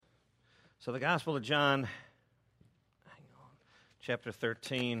So the Gospel of John, chapter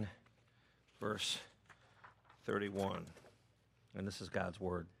 13, verse 31. And this is God's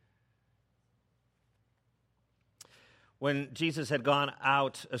Word. When Jesus had gone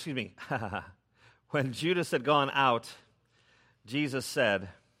out, when Judas had gone out, Jesus said,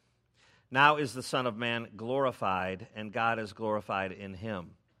 "Now is the Son of Man glorified, and God is glorified in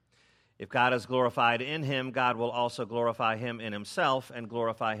him. If God is glorified in him, God will also glorify him in himself and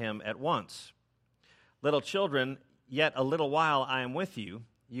glorify him at once. Little children, yet a little while I am with you.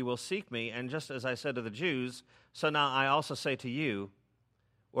 You will seek me, and just as I said to the Jews, so now I also say to you,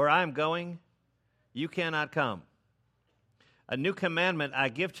 where I am going, you cannot come. A new commandment I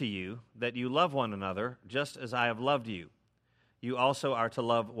give to you, that you love one another, just as I have loved you. You also are to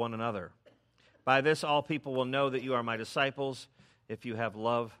love one another. By this all people will know that you are my disciples, if you have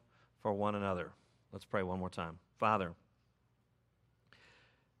love for one another." Let's pray one more time. Father,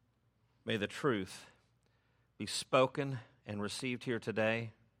 may the truth be spoken and received here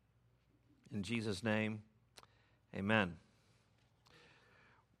today. In Jesus' name, amen.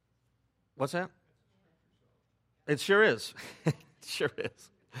 What's that? It sure is. It sure is.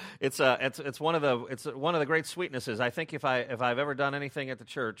 It's one of the great sweetnesses. I think if I've ever done anything at the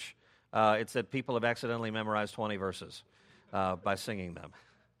church, it's that people have accidentally memorized 20 verses by singing them.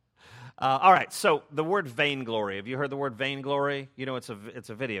 All right, so the word vainglory. Have you heard the word vainglory? You know, it's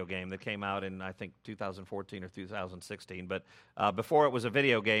a video game that came out in, I think, 2014 or 2016. But before it was a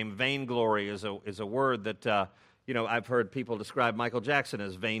video game, vainglory is a word that, I've heard people describe Michael Jackson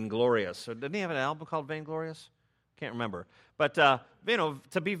as vainglorious. So didn't he have an album called Vainglorious? Can't remember. But,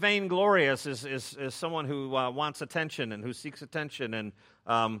 to be vainglorious is someone who wants attention and who seeks attention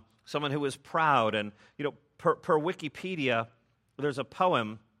and someone who is proud. And, per Wikipedia, there's a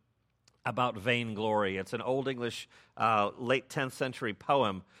poem about vainglory. It's an Old English, late 10th century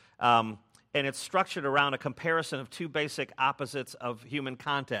poem, and it's structured around a comparison of two basic opposites of human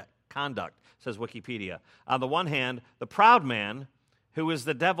conduct, says Wikipedia. On the one hand, the proud man, who is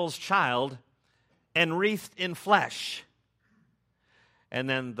the devil's child, enwreathed in flesh, and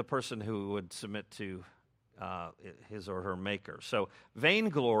then the person who would submit to his or her maker. So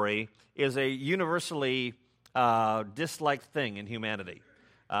vainglory is a universally disliked thing in humanity.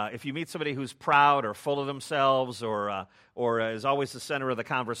 If you meet somebody who's proud or full of themselves or is always the center of the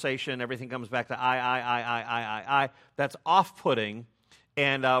conversation, everything comes back to I, that's off-putting.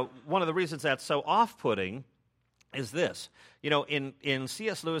 And one of the reasons that's so off-putting is this. In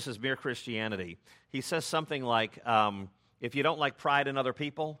C.S. Lewis's Mere Christianity, he says something like, if you don't like pride in other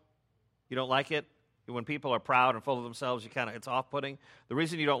people, you don't like it. When people are proud and full of themselves, it's off-putting. The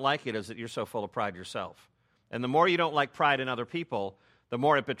reason you don't like it is that you're so full of pride yourself. And the more you don't like pride in other people, the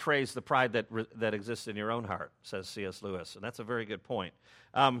more it betrays the pride that exists in your own heart, says C.S. Lewis. And that's a very good point.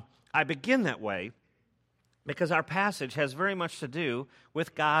 I begin that way because our passage has very much to do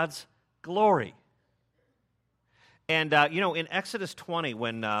with God's glory. And, in Exodus 20,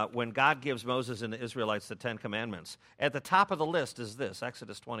 when God gives Moses and the Israelites the Ten Commandments, at the top of the list is this,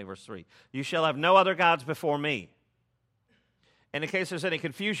 Exodus 20, verse 3, "You shall have no other gods before me." And in case there's any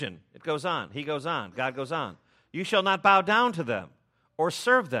confusion, it goes on. He goes on. God goes on. "You shall not bow down to them or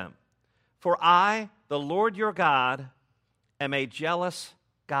serve them. For I, the Lord your God, am a jealous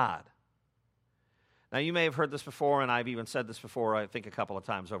God." Now, you may have heard this before, and I've even said this before, I think a couple of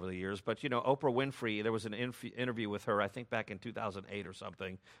times over the years, but, Oprah Winfrey, there was an interview with her, I think back in 2008 or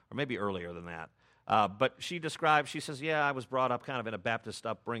something, or maybe earlier than that. But she says, yeah, I was brought up kind of in a Baptist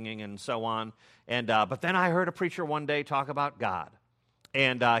upbringing and so on, and but then I heard a preacher one day talk about God.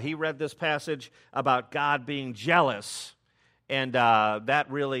 And he read this passage about God being jealous. And that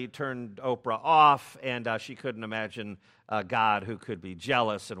really turned Oprah off, and she couldn't imagine a God who could be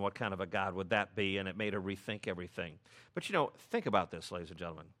jealous, and what kind of a God would that be, and it made her rethink everything. But, think about this, ladies and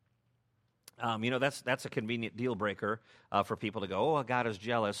gentlemen. That's a convenient deal breaker for people to go, oh, God is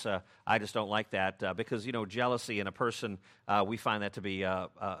jealous. I just don't like that, because, jealousy in a person, we find that to be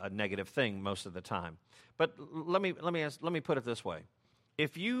a negative thing most of the time. But let me put it this way.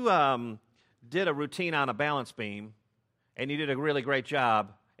 If you did a routine on a balance beam, and you did a really great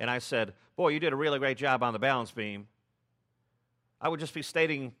job, and I said, boy, you did a really great job on the balance beam, I would just be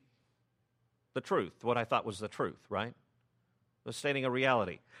stating the truth, what I thought was the truth, right? Was stating a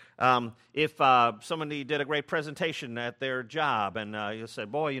reality. If somebody did a great presentation at their job, and you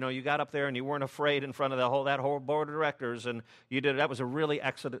said, boy, you got up there and you weren't afraid in front of that whole board of directors, and that was a really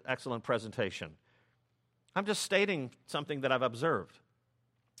excellent presentation. I'm just stating something that I've observed.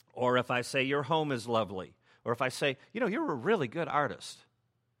 Or if I say your home is lovely, or if I say, you're a really good artist.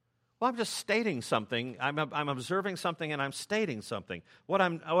 Well, I'm just stating something. I'm observing something, and I'm stating something. What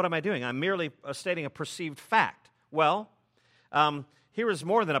am I doing? I'm merely stating a perceived fact. Well, here is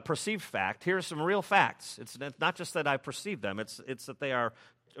more than a perceived fact. Here are some real facts. It's not just that I perceive them. It's that they are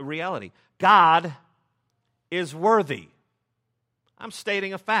a reality. God is worthy. I'm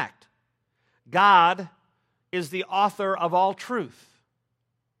stating a fact. God is the author of all truth.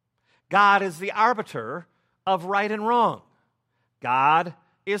 God is the arbiter of right and wrong. God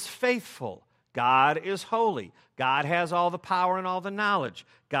is faithful. God is holy. God has all the power and all the knowledge.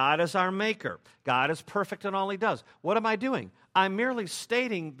 God is our maker. God is perfect in all he does. What am I doing? I'm merely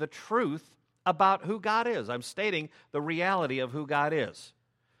stating the truth about who God is. I'm stating the reality of who God is.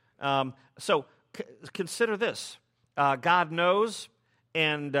 So consider this. God knows,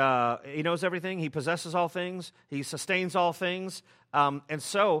 and he knows everything. He possesses all things. He sustains all things. And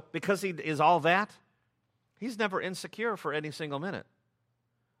so, because he is all that, he's never insecure for any single minute.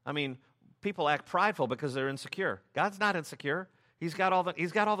 I mean, people act prideful because they're insecure. God's not insecure. He's got all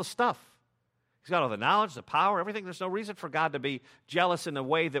the stuff. He's got all the knowledge, the power, everything. There's no reason for God to be jealous in a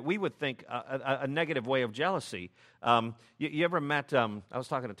way that we would think a negative way of jealousy. You ever met? I was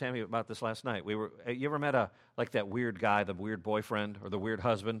talking to Tammy about this last night. You ever met like that weird guy, the weird boyfriend or the weird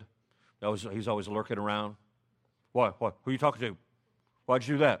husband? He's always lurking around. What? Who are you talking to? Why'd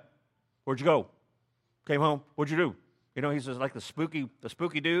you do that? Where'd you go? Came home. What'd you do? You know, he's just like the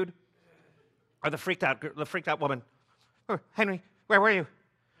spooky dude, or the freaked out woman. Oh, Henry, where were you?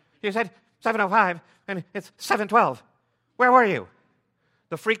 You said 7:05, and it's 7:12. Where were you?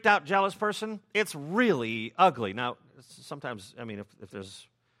 The freaked out, jealous person. It's really ugly. Now, sometimes, I mean, if there's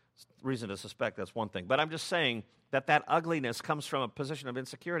reason to suspect, that's one thing. But I'm just saying that ugliness comes from a position of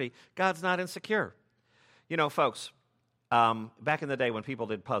insecurity. God's not insecure. You know, folks, back in the day when people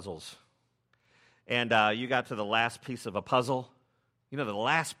did puzzles, and you got to the last piece of a puzzle, you know, the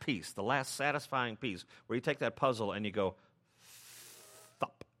last piece, the last satisfying piece, where you take that puzzle and you go,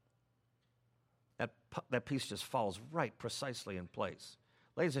 thump. That piece just falls right precisely in place.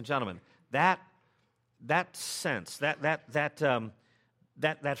 Ladies and gentlemen, that sense,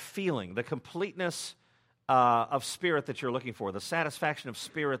 that feeling, the completeness of spirit that you're looking for, the satisfaction of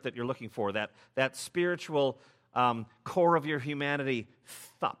spirit that you're looking for, that spiritual core of your humanity,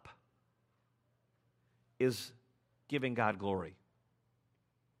 thump, is giving God glory.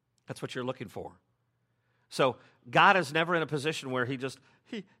 That's what you're looking for. So God is never in a position where he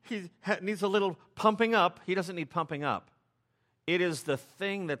needs a little pumping up. He doesn't need pumping up. It is the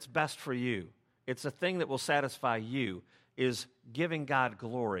thing that's best for you. It's the thing that will satisfy you, is giving God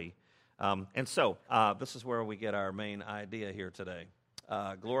glory. And so this is where we get our main idea here today.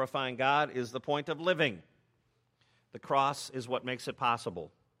 Glorifying God is the point of living. The cross is what makes it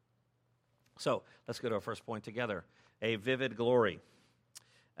possible. So let's go to our first point together. A vivid glory.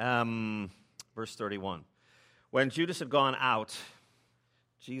 Verse 31. When Judas had gone out,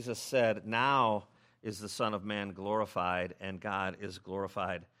 Jesus said, "Now is the Son of Man glorified, and God is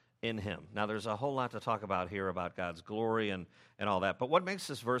glorified in him." Now, there's a whole lot to talk about here about God's glory and all that. But what makes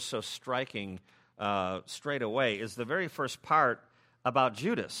this verse so striking straight away is the very first part about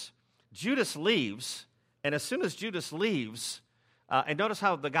Judas. Judas leaves, and as soon as Judas leaves, and notice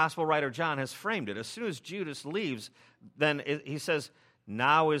how the gospel writer John has framed it. As soon as Judas leaves, then he says,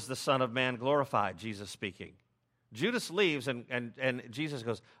 "Now is the Son of Man glorified," Jesus speaking. Judas leaves, and Jesus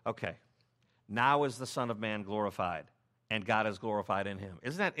goes, "Okay, now is the Son of Man glorified, and God is glorified in him."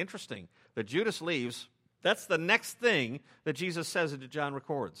 Isn't that interesting? That Judas leaves, that's the next thing that Jesus says that John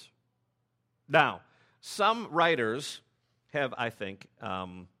records. Now, some writers have, I think,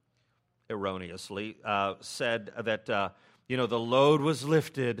 erroneously said that, the load was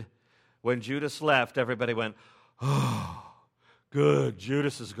lifted. When Judas left, everybody went, "Oh, good,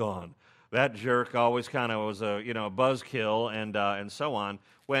 Judas is gone. That jerk always kind of was a buzzkill," and so on.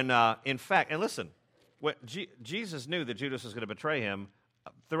 When in fact, and listen, Jesus knew that Judas was going to betray him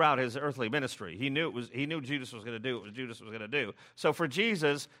throughout his earthly ministry. He knew Judas was going to do what Judas was going to do. So for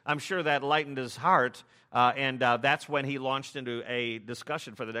Jesus, I'm sure that lightened his heart, and that's when he launched into a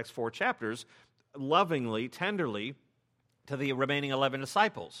discussion for the next 4 chapters, lovingly, tenderly, to the remaining 11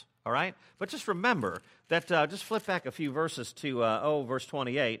 disciples. All right? But just remember that, just flip back a few verses to, verse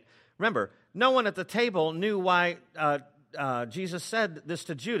 28. Remember, no one at the table knew why Jesus said this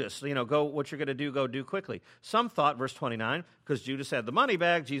to Judas, go, what you're going to do, go do quickly. Some thought, verse 29, because Judas had the money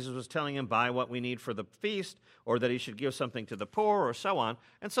bag, Jesus was telling him, buy what we need for the feast, or that he should give something to the poor, or so on.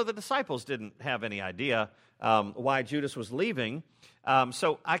 And so the disciples didn't have any idea why Judas was leaving.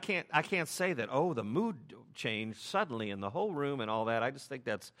 So I can't say that, the mood changed suddenly in the whole room and all that. I just think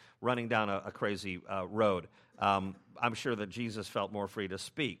that's running down a crazy road. I'm sure that Jesus felt more free to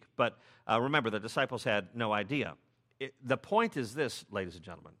speak. But remember, the disciples had no idea. The point is this, ladies and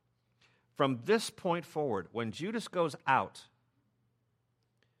gentlemen. From this point forward, when Judas goes out,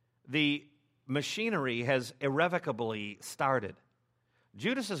 the machinery has irrevocably started.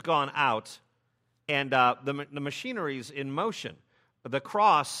 Judas has gone out, and the machinery's in motion. The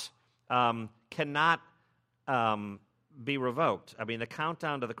cross cannot be revoked. I mean, the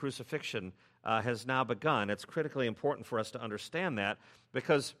countdown to the crucifixion has now begun. It's critically important for us to understand that,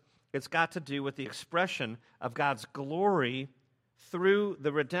 because it's got to do with the expression of God's glory through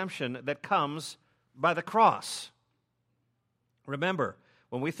the redemption that comes by the cross. Remember,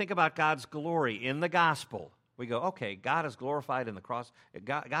 when we think about God's glory in the gospel, we go, okay, God is glorified in the cross.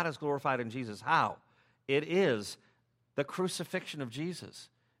 God is glorified in Jesus. How? It is the crucifixion of Jesus.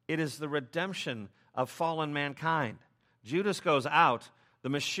 It is the redemption of fallen mankind. Judas goes out, the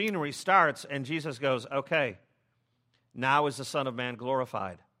machinery starts, and Jesus goes, okay, now is the Son of Man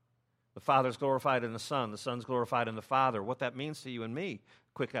glorified. The Father's glorified in the Son's glorified in the Father. What that means to you and me,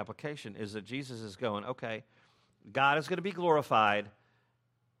 quick application, is that Jesus is going, okay, God is going to be glorified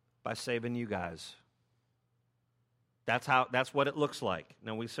by saving you guys. That's what it looks like.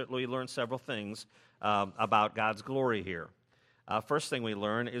 Now, we certainly learned several things about God's glory here. First thing we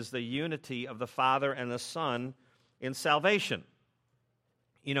learn is the unity of the Father and the Son in salvation.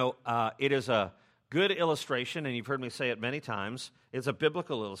 It is a good illustration, and you've heard me say it many times. It's a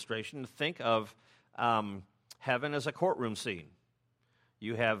biblical illustration. Think of heaven as a courtroom scene.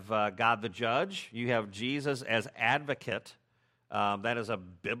 You have God the judge. You have Jesus as advocate. That is a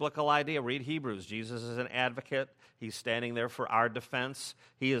biblical idea. Read Hebrews. Jesus is an advocate. He's standing there for our defense.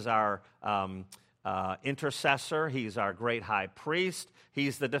 He is our intercessor. He's our great high priest.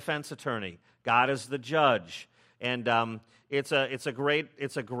 He's the defense attorney. God is the judge. And it's a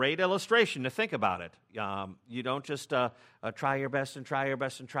great illustration to think about it. You don't just try your best and try your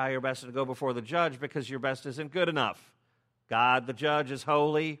best and try your best and go before the judge because your best isn't good enough. God, the judge, is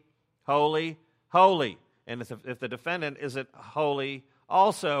holy, holy, holy. And if the defendant isn't holy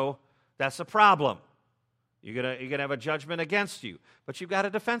also, that's a problem. You're gonna have a judgment against you. But you've got a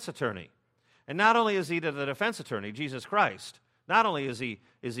defense attorney. And not only is he the defense attorney, Jesus Christ, not only is he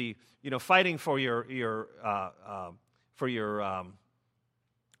fighting for your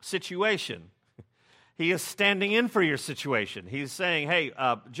situation, he is standing in for your situation. He's saying, hey,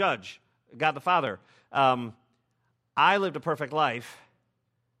 Judge, God the Father, I lived a perfect life.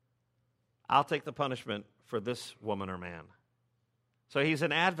 I'll take the punishment for this woman or man. So he's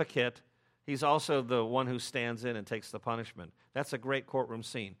an advocate. He's also the one who stands in and takes the punishment. That's a great courtroom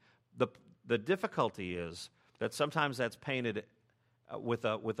scene. The difficulty is that sometimes that's painted with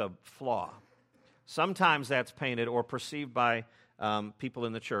a flaw. Sometimes that's painted or perceived by people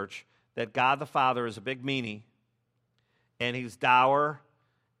in the church that God the Father is a big meanie, and he's dour,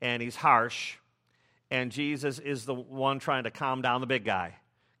 and he's harsh, and Jesus is the one trying to calm down the big guy.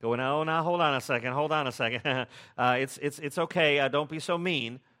 Going, oh, now hold on a second. It's okay. Don't be so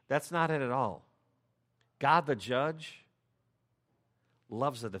mean. That's not it at all. God the judge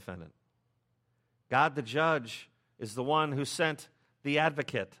loves the defendant. God the judge is the one who sent the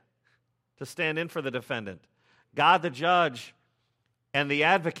advocate to stand in for the defendant. God the judge and the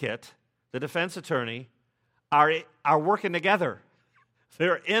advocate, the defense attorney, are working together.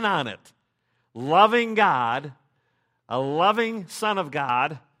 They're in on it. Loving God, a loving Son of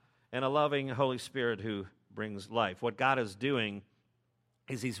God, and a loving Holy Spirit who brings life. What God is doing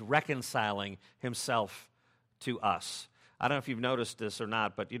is he's reconciling himself to us. I don't know if you've noticed this or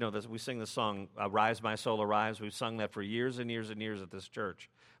not, but we sing the song, Arise, My Soul, Arise. We've sung that for years and years and years at this church.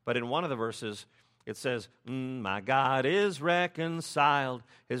 But in one of the verses, it says, my God is reconciled,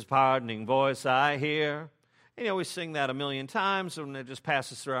 his pardoning voice I hear. And, we sing that a million times, and it just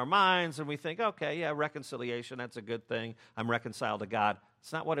passes through our minds, and we think, okay, yeah, reconciliation, that's a good thing. I'm reconciled to God.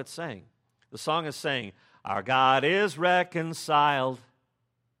 It's not what it's saying. The song is saying, our God is reconciled.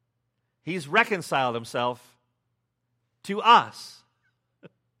 He's reconciled himself to us.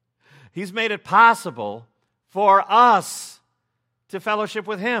 He's made it possible for us to fellowship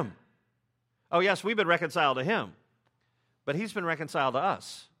with him. Oh, yes, we've been reconciled to him, but he's been reconciled to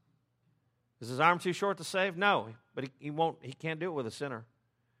us. Is his arm too short to save? No, but he can't do it with a sinner.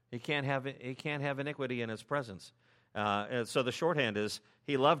 He can't have iniquity in his presence. And so the shorthand is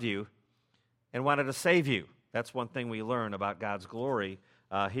he loved you and wanted to save you. That's one thing we learn about God's glory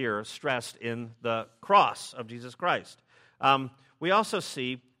here, stressed in the cross of Jesus Christ. We also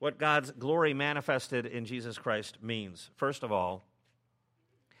see what God's glory manifested in Jesus Christ means. First of all,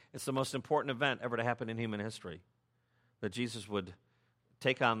 it's the most important event ever to happen in human history, that Jesus would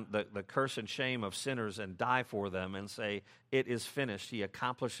take on the curse and shame of sinners and die for them and say, it is finished. He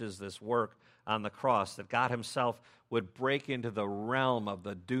accomplishes this work on the cross, that God himself would break into the realm of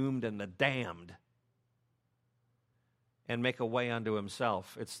the doomed and the damned and make a way unto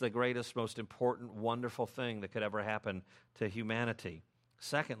himself. It's the greatest, most important, wonderful thing that could ever happen to humanity.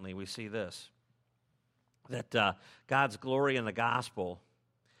 Secondly, we see this, that God's glory in the gospel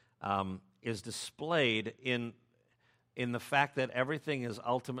is displayed in the fact that everything is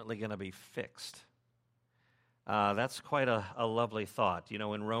ultimately going to be fixed. That's quite a lovely thought. You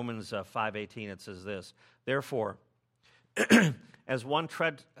know, in Romans 5:18 it says this, therefore, as one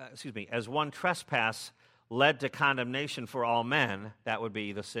trespass led to condemnation for all men, that would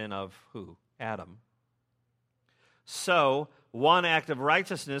be the sin of who? Adam. So, one act of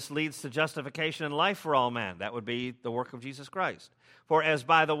righteousness leads to justification and life for all men. That would be the work of Jesus Christ. For as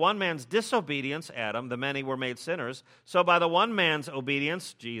by the one man's disobedience, Adam, the many were made sinners, so by the one man's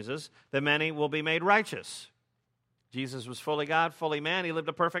obedience, Jesus, the many will be made righteous. Jesus was fully God, fully man. He lived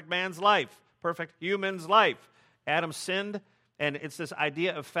a perfect man's life, perfect human's life. Adam sinned, and it's this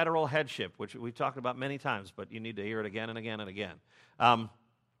idea of federal headship, which we've talked about many times, but you need to hear it again and again and again.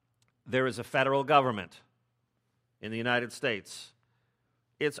 There is a federal government in the United States.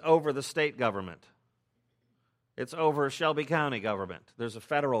 It's over the state government. It's over Shelby County government. There's a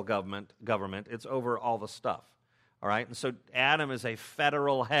federal government. It's over all the stuff. All right? And so Adam is a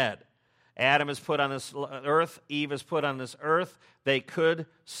federal head. Adam is put on this earth. Eve is put on this earth. They could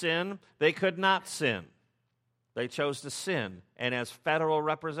sin. They could not sin. They chose to sin. And as federal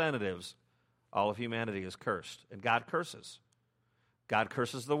representatives, all of humanity is cursed. And God curses. God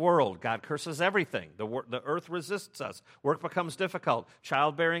curses the world. God curses everything. The earth resists us. Work becomes difficult.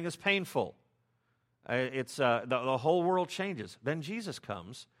 Childbearing is painful. The whole world changes. Then Jesus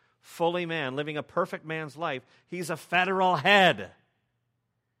comes, fully man, living a perfect man's life. He's a federal head.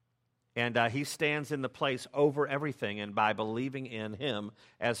 And he stands in the place over everything. And by believing in him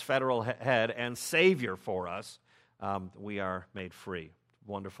as federal head and Savior for us, we are made free.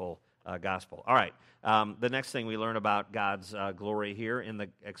 Wonderful gospel. All right. The next thing we learn about God's glory here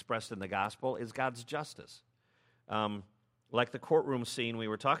expressed in the gospel is God's justice. Like the courtroom scene we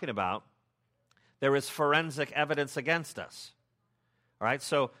were talking about, there is forensic evidence against us. All right,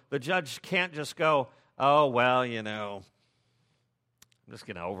 so the judge can't just go, oh, well, you know, I'm just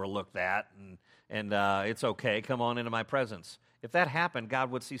going to overlook that, and it's okay, come on into my presence. If that happened, God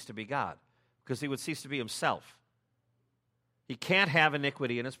would cease to be God, because he would cease to be himself. He can't have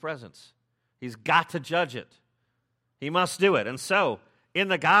iniquity in his presence. He's got to judge it. He must do it. And so, in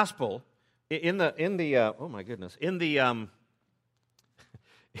the gospel, in the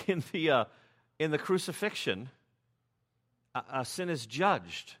crucifixion, sin is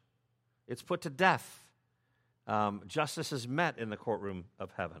judged. It's put to death. Justice is met in the courtroom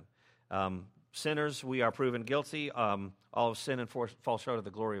of heaven. Sinners, we are proven guilty. All of sin and fall short of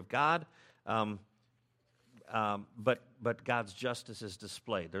the glory of God. But God's justice is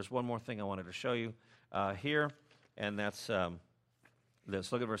displayed. There's one more thing I wanted to show you here, and that's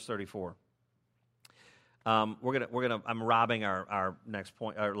this. Look at verse 34. I'm robbing our next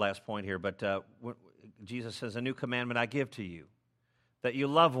point, our last point here, but Jesus says, "A new commandment I give to you, that you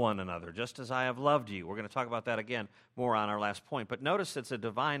love one another, just as I have loved you." We're going to talk about that again more on our last point. But notice it's a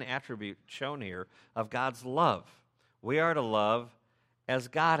divine attribute shown here of God's love. We are to love as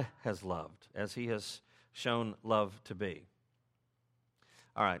God has loved, as he has shown love to be.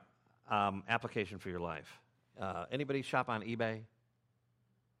 All right, application for your life. Anybody shop on eBay?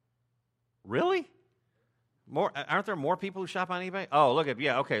 Really? Aren't there more people who shop on eBay? Oh,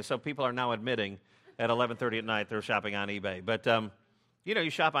 okay, so people are now admitting at 11:30 at night they're shopping on eBay. But, you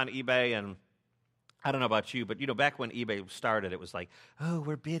shop on eBay, and I don't know about you, but, back when eBay started, it was like, oh,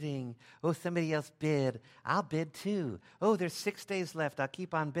 we're bidding. Oh, somebody else bid. I'll bid too. Oh, there's 6 days left. I'll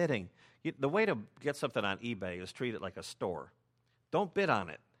keep on bidding. The way to get something on eBay is treat it like a store. Don't bid on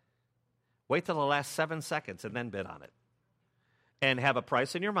it. Wait till the last 7 seconds and then bid on it. And have a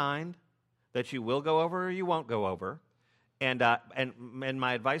price in your mind that you will go over or you won't go over. And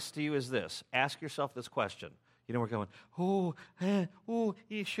my advice to you is this. Ask yourself this question. We're going,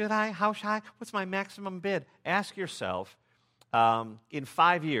 should I? How should I? What's my maximum bid? Ask yourself, in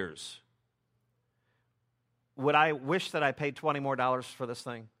 5 years, would I wish that I paid $20 more for this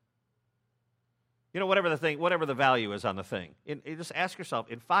thing? Whatever the value is on the thing. You just ask yourself,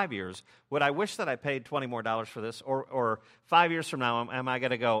 in 5 years, would I wish that I paid $20 more for this? Or 5 years from now, am I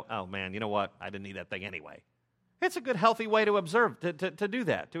going to go, oh man, you know what? I didn't need that thing anyway. It's a good, healthy way to observe, to do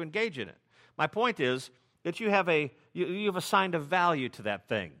that, to engage in it. My point is that you have assigned a value to that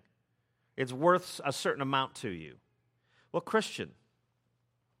thing. It's worth a certain amount to you. Well, Christian,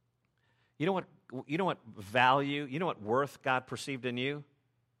 you know what value, you know what worth God perceived in you?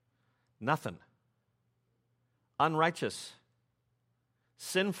 Nothing. Unrighteous.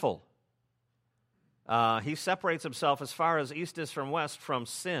 Sinful. He separates himself as far as east is from west from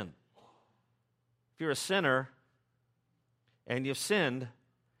sin. If you're a sinner and you've sinned,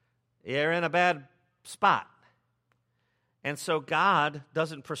 you're in a bad spot. And so God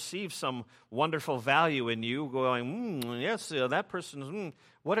doesn't perceive some wonderful value in you going, yes, that person's,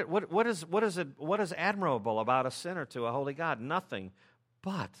 what is admirable about a sinner to a holy God? Nothing.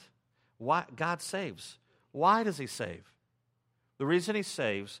 But why God saves. Why does he save? The reason he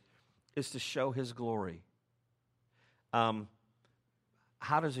saves is to show his glory. How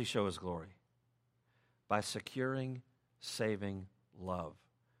does he show his glory? By securing, saving love.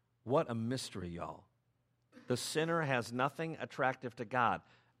 What a mystery, y'all. The sinner has nothing attractive to God.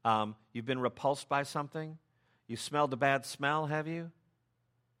 You've been repulsed by something? You smelled a bad smell, have you?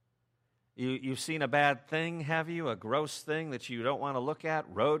 You've seen a bad thing, have you? A gross thing that you don't want to look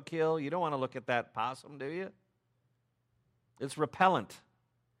at? Roadkill? You don't want to look at that possum, do you? It's repellent.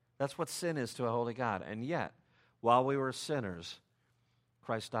 That's what sin is to a holy God. And yet, while we were sinners,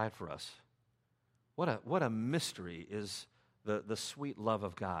 Christ died for us. What a mystery is the sweet love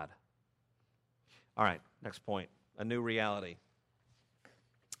of God. All right, next point, a new reality.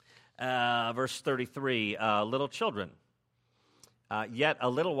 Verse 33, little children, yet a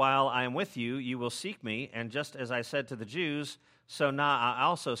little while I am with you, you will seek me, and just as I said to the Jews, so now I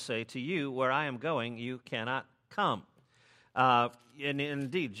also say to you, where I am going, you cannot come. And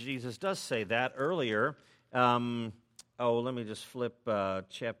indeed, Jesus does say that earlier. Let me just flip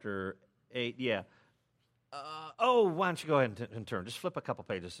chapter 8, yeah. Why don't you go ahead and turn, just flip a couple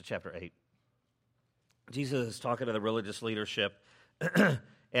pages to chapter 8. Jesus is talking to the religious leadership,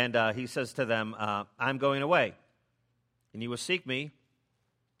 and he says to them, I'm going away, and you will seek me.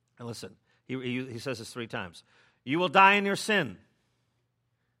 And listen, he says this 3 times. You will die in your sin.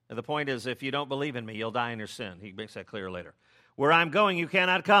 And the point is, if you don't believe in me, you'll die in your sin. He makes that clear later. Where I'm going, you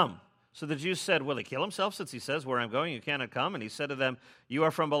cannot come. So the Jews said, will he kill himself since he says, where I'm going, you cannot come? And he said to them, you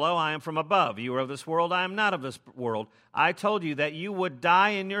are from below, I am from above. You are of this world, I am not of this world. I told you that you would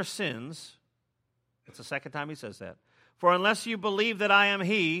die in your sins. It's the second time he says that. For unless you believe that I am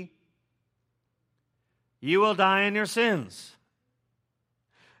he, you will die in your sins.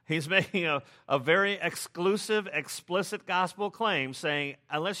 He's making a very exclusive, explicit gospel claim saying,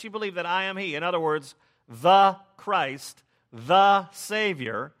 unless you believe that I am he, in other words, the Christ, the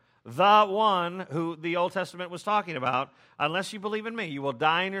Savior, the one who the Old Testament was talking about, unless you believe in me, you will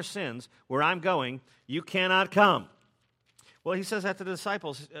die in your sins. Where I'm going, you cannot come. Well, he says that to the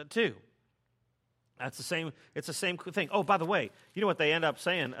disciples too. It's the same thing. Oh, by the way, you know what they end up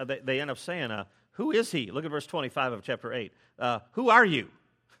saying? They end up saying, who is he? Look at verse 25 of chapter 8. Who are you?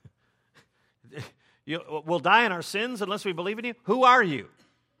 We'll die in our sins unless we believe in you? Who are you?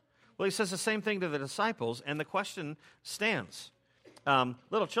 Well, he says the same thing to the disciples, and the question stands.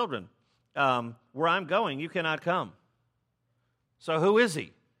 Little children, where I'm going, you cannot come. So who is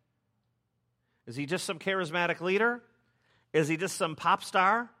he? Is he just some charismatic leader? Is he just some pop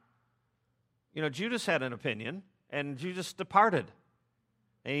star? Judas had an opinion, and Judas departed,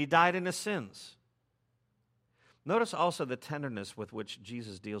 and he died in his sins. Notice also the tenderness with which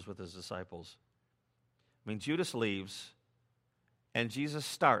Jesus deals with his disciples. Judas leaves, and Jesus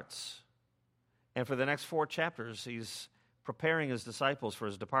starts. And for the next 4 chapters, he's preparing his disciples for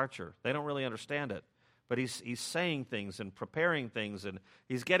his departure. They don't really understand it, but he's saying things and preparing things, and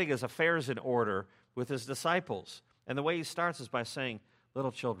he's getting his affairs in order with his disciples. And the way he starts is by saying,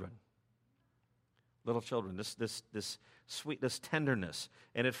 little children, this sweet, this tenderness.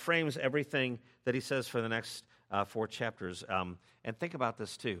 And it frames everything that he says for the next 4 chapters. And think about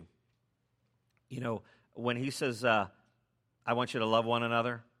this too. When he says, I want you to love one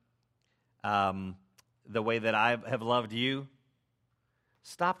another the way that I have loved you,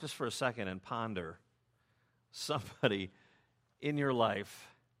 stop just for a second and ponder somebody in your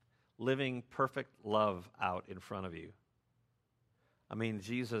life living perfect love out in front of you.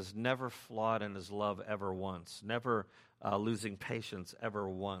 Jesus never flawed in his love ever once, never losing patience ever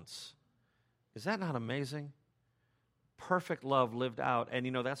once. Is that not amazing? Perfect love lived out, and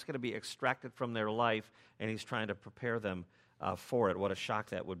that's going to be extracted from their life, and he's trying to prepare them for it. What a shock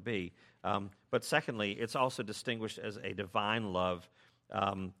that would be. But secondly, it's also distinguished as a divine love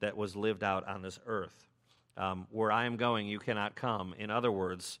that was lived out on this earth. Where I am going, you cannot come. In other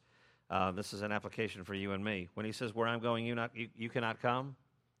words, this is an application for you and me. When he says, where I'm going, you cannot come,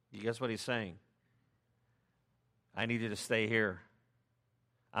 you guess what he's saying? I need you to stay here.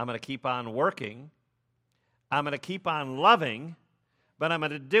 I'm going to keep on working. I'm going to keep on loving, but I'm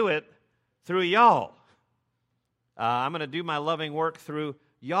going to do it through y'all. I'm going to do my loving work through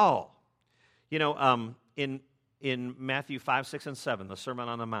y'all. You know, in Matthew 5, 6, and 7, the Sermon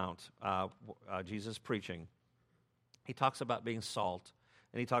on the Mount, Jesus preaching, he talks about being salt,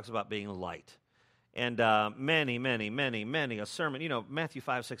 and he talks about being light. And many a sermon, you know, Matthew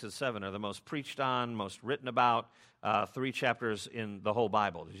 5, 6, and 7 are the most preached on, most written about 3 chapters in the whole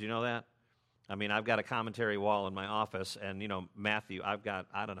Bible. Did you know that? I mean, I've got a commentary wall in my office, and, you know, Matthew, I've got,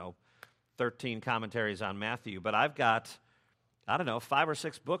 13 commentaries on Matthew, but I've got, 5 or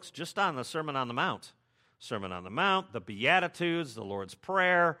 6 books just on the Sermon on the Mount. Sermon on the Mount, the Beatitudes, the Lord's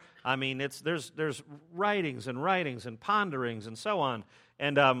Prayer. I mean, there's writings and ponderings and so on.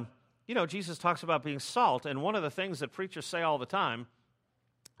 And, you know, Jesus talks about being salt, and one of the things that preachers say all the time,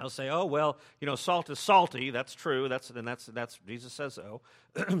 they'll say, oh, well, you know, salt is salty. That's true. That's Jesus says so.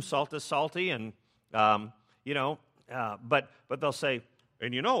 Salt is salty, and, you know, but they'll say,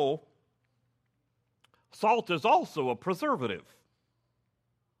 and you know, salt is also a preservative.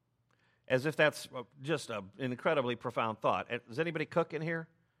 As if that's just an incredibly profound thought. Does anybody cook in here?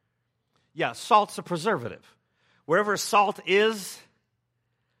 Yeah, salt's a preservative. Wherever salt is,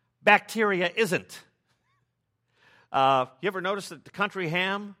 bacteria isn't. You ever notice that the country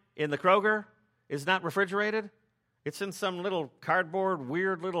ham in the Kroger is not refrigerated? It's in some little cardboard,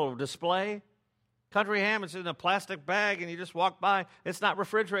 weird little display. Country ham is in a plastic bag, and you just walk by. It's not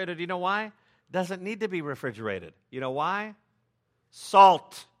refrigerated. You know why? It doesn't need to be refrigerated. You know why?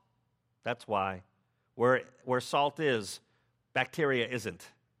 Salt. That's why. Where salt is, bacteria isn't.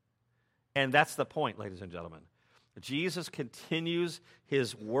 And that's the point, ladies and gentlemen. Jesus continues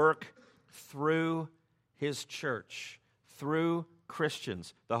his work through his church, through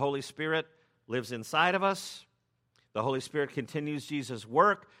Christians. The Holy Spirit lives inside of us. The Holy Spirit continues Jesus'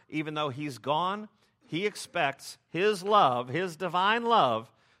 work. Even though he's gone, he expects his love, his divine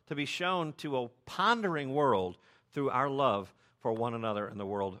love, to be shown to a pondering world through our love for one another and the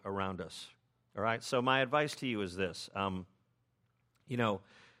world around us. All right? So my advice to you is this. You know,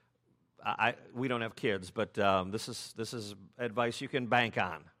 we don't have kids, but this is advice you can bank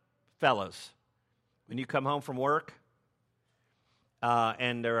on. Fellas, when you come home from work,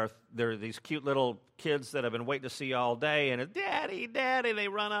 and there are these cute little kids that have been waiting to see you all day, and it's, Daddy, Daddy, they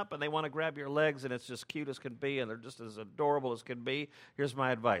run up and they want to grab your legs, and it's just cute as can be, and they're just as adorable as can be. Here's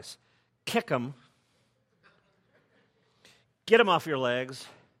my advice. Kick them. Get them off your legs,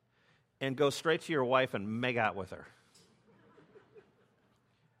 and go straight to your wife and make out with her.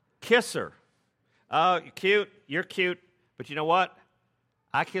 Kiss her. Oh, you're cute, but you know what?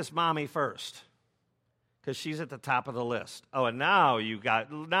 I kiss Mommy first, because she's at the top of the list. Oh, and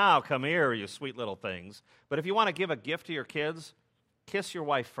now come here, you sweet little things. But if you want to give a gift to your kids, kiss your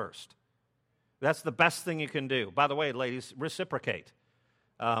wife first. That's the best thing you can do. By the way, ladies, reciprocate.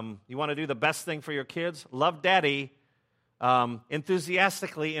 You want to do the best thing for your kids? Love Daddy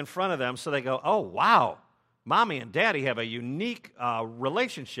enthusiastically in front of them so they go, oh, wow, Mommy and Daddy have a unique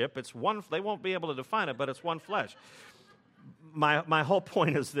relationship. It's one, they won't be able to define it, but it's one flesh. My whole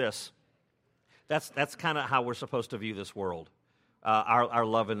point is this. That's kind of how we're supposed to view this world, our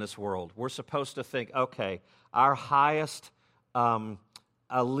love in this world. We're supposed to think, okay, our highest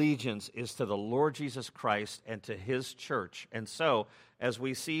allegiance is to the Lord Jesus Christ and to his church. And so, as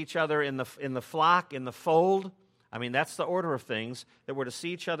we see each other in the flock, in the fold, I mean, that's the order of things, that we're to see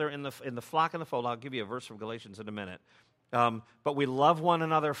each other in the flock and the fold. I'll give you a verse from Galatians in a minute. But we love one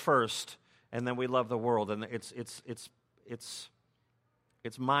another first, and then we love the world. And it's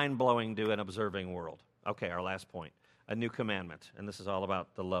mind-blowing to an observing world. Okay, our last point, a new commandment. And this is all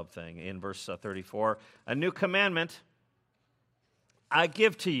about the love thing. In verse 34, a new commandment I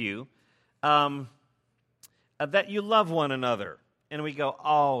give to you, that you love one another. And we go,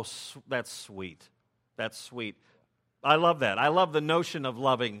 oh, that's sweet. That's sweet. I love that. I love the notion of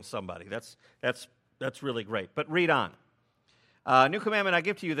loving somebody. That's really great. But read on. New commandment I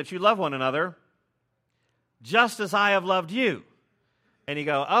give to you, that you love one another, just as I have loved you. And you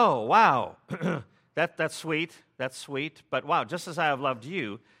go, oh, wow, that's sweet. That's sweet. But wow, just as I have loved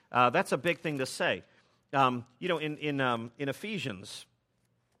you, that's a big thing to say. You know, in Ephesians,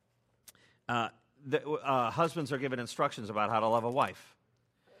 husbands are given instructions about how to love a wife.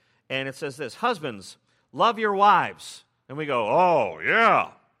 And it says this, husbands, love your wives. And we go, oh, yeah,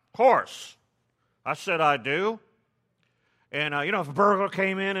 of course. I said I do. And, if a burglar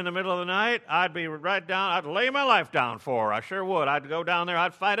came in the middle of the night, I'd be right down. I'd lay my life down for her. I sure would. I'd go down there.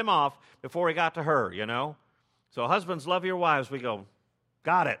 I'd fight him off before he got to her, So husbands, love your wives. We go,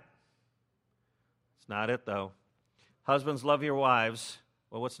 got it. It's not it, though. Husbands, love your wives.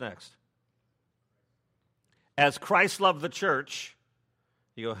 Well, what's next? As Christ loved the church.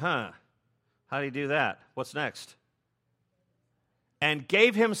 You go, huh? How do you do that? What's next? And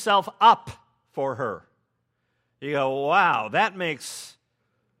gave himself up for her. You go, wow, that makes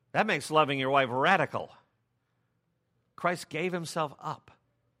loving your wife radical. Christ gave himself up.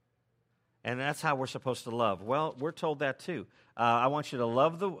 And that's how we're supposed to love. Well, we're told that too. I want you to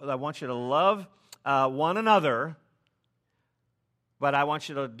love one another, but I want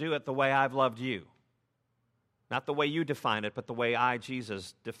you to do it the way I've loved you. Not the way you define it, but the way I,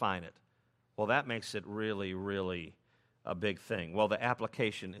 Jesus, define it. Well, that makes it really, really a big thing. Well, the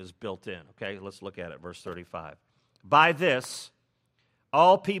application is built in. Okay, let's look at it. Verse 35. By this,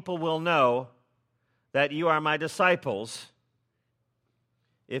 all people will know that you are my disciples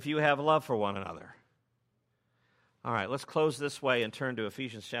if you have love for one another. All right, let's close this way and turn to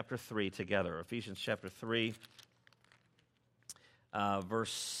Ephesians chapter 3 together. Ephesians chapter 3,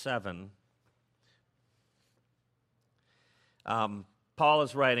 verse 7. Paul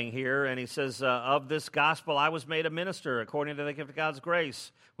is writing here, and he says, of this gospel I was made a minister according to the gift of God's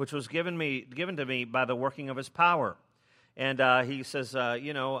grace, which was given to me by the working of his power. And he says,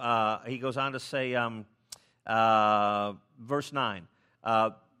 he goes on to say, verse 9,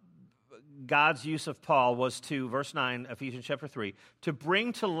 God's use of Paul was to, verse 9, Ephesians chapter 3, to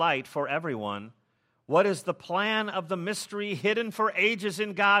bring to light for everyone what is the plan of the mystery hidden for ages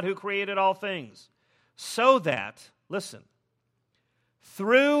in God who created all things, so that, listen,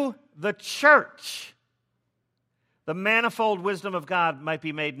 through the church, the manifold wisdom of God might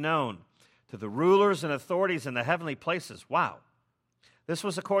be made known to the rulers and authorities in the heavenly places. Wow. This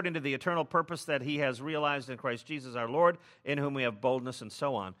was according to the eternal purpose that he has realized in Christ Jesus our Lord, in whom we have boldness and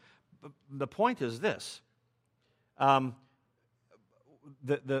so on. The point is this. The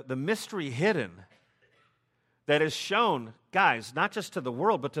mystery hidden that is shown, guys, not just to the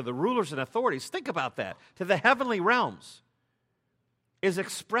world, but to the rulers and authorities, think about that, to the heavenly realms, is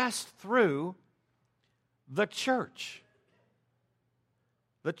expressed through the church.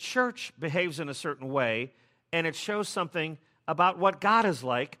 The church behaves in a certain way, and it shows something about what God is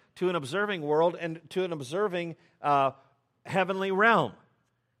like to an observing world and to an observing heavenly realm.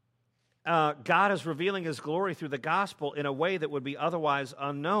 God is revealing his glory through the gospel in a way that would be otherwise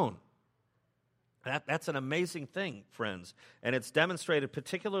unknown. That's an amazing thing, friends. And it's demonstrated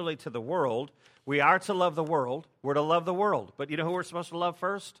particularly to the world. We are to love the world. We're to love the world. But you know who we're supposed to love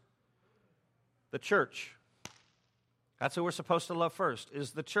first? The church. That's who we're supposed to love first,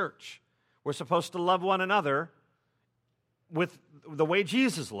 is the church. We're supposed to love one another with the way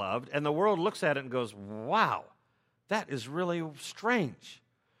Jesus loved, and the world looks at it and goes, wow, that is really strange.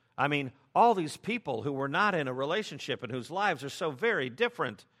 I mean, all these people who were not in a relationship and whose lives are so very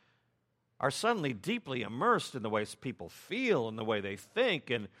different are suddenly deeply immersed in the way people feel and the way they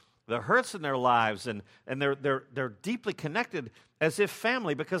think and the hurts in their lives, and they're deeply connected as if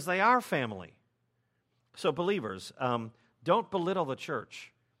family, because they are family. So believers, don't belittle the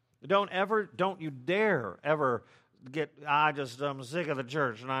church. Don't you dare ever I'm sick of the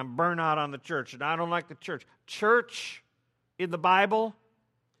church and I'm burnt out on the church and I don't like the church. Church in the Bible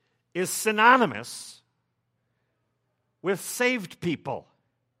is synonymous with saved people.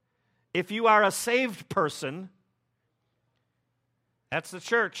 If you are a saved person, that's the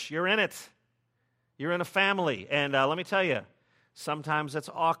church. You're in it. You're in a family. And let me tell you, sometimes it's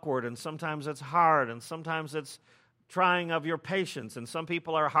awkward, and sometimes it's hard, and sometimes it's trying of your patience, and some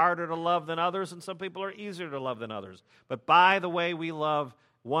people are harder to love than others, and some people are easier to love than others. But by the way we love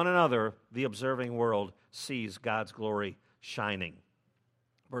one another, the observing world sees God's glory shining.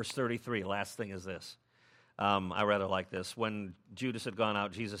 Verse 33, last thing is this. I rather like this. When Judas had gone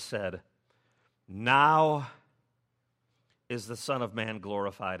out, Jesus said, "Now is the Son of Man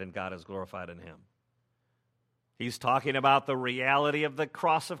glorified, and God is glorified in him." He's talking about the reality of the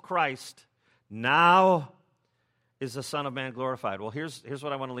cross of Christ. Now is the Son of Man glorified. Well, here's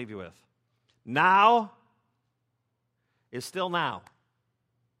what I want to leave you with. Now is still now.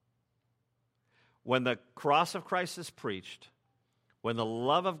 When the cross of Christ is preached, when the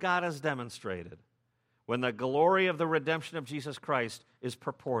love of God is demonstrated, when the glory of the redemption of Jesus Christ is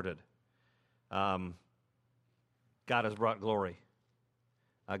purported, God has brought glory.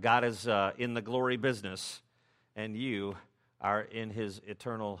 God is in the glory business, and you are in his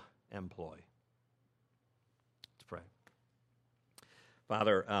eternal employ. Let's pray.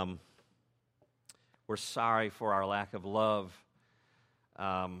 Father, we're sorry for our lack of love.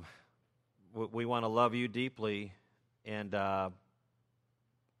 We want to love you deeply, and that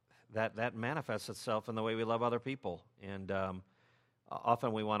manifests itself in the way we love other people. And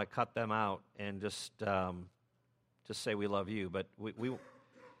often we want to cut them out and just say we love you. But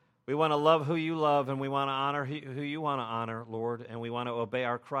we want to love who you love, and we want to honor who you want to honor, Lord, and we want to obey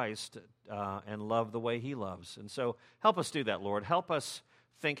our Christ and love the way he loves. And so help us do that, Lord. Help us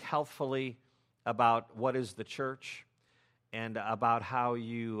think healthfully about what is the church and about how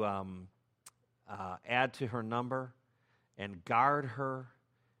you add to her number and guard her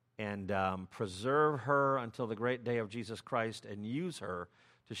and preserve her until the great day of Jesus Christ and use her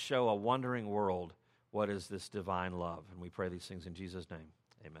to show a wondering world what is this divine love. And we pray these things in Jesus' name.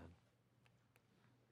 Amen.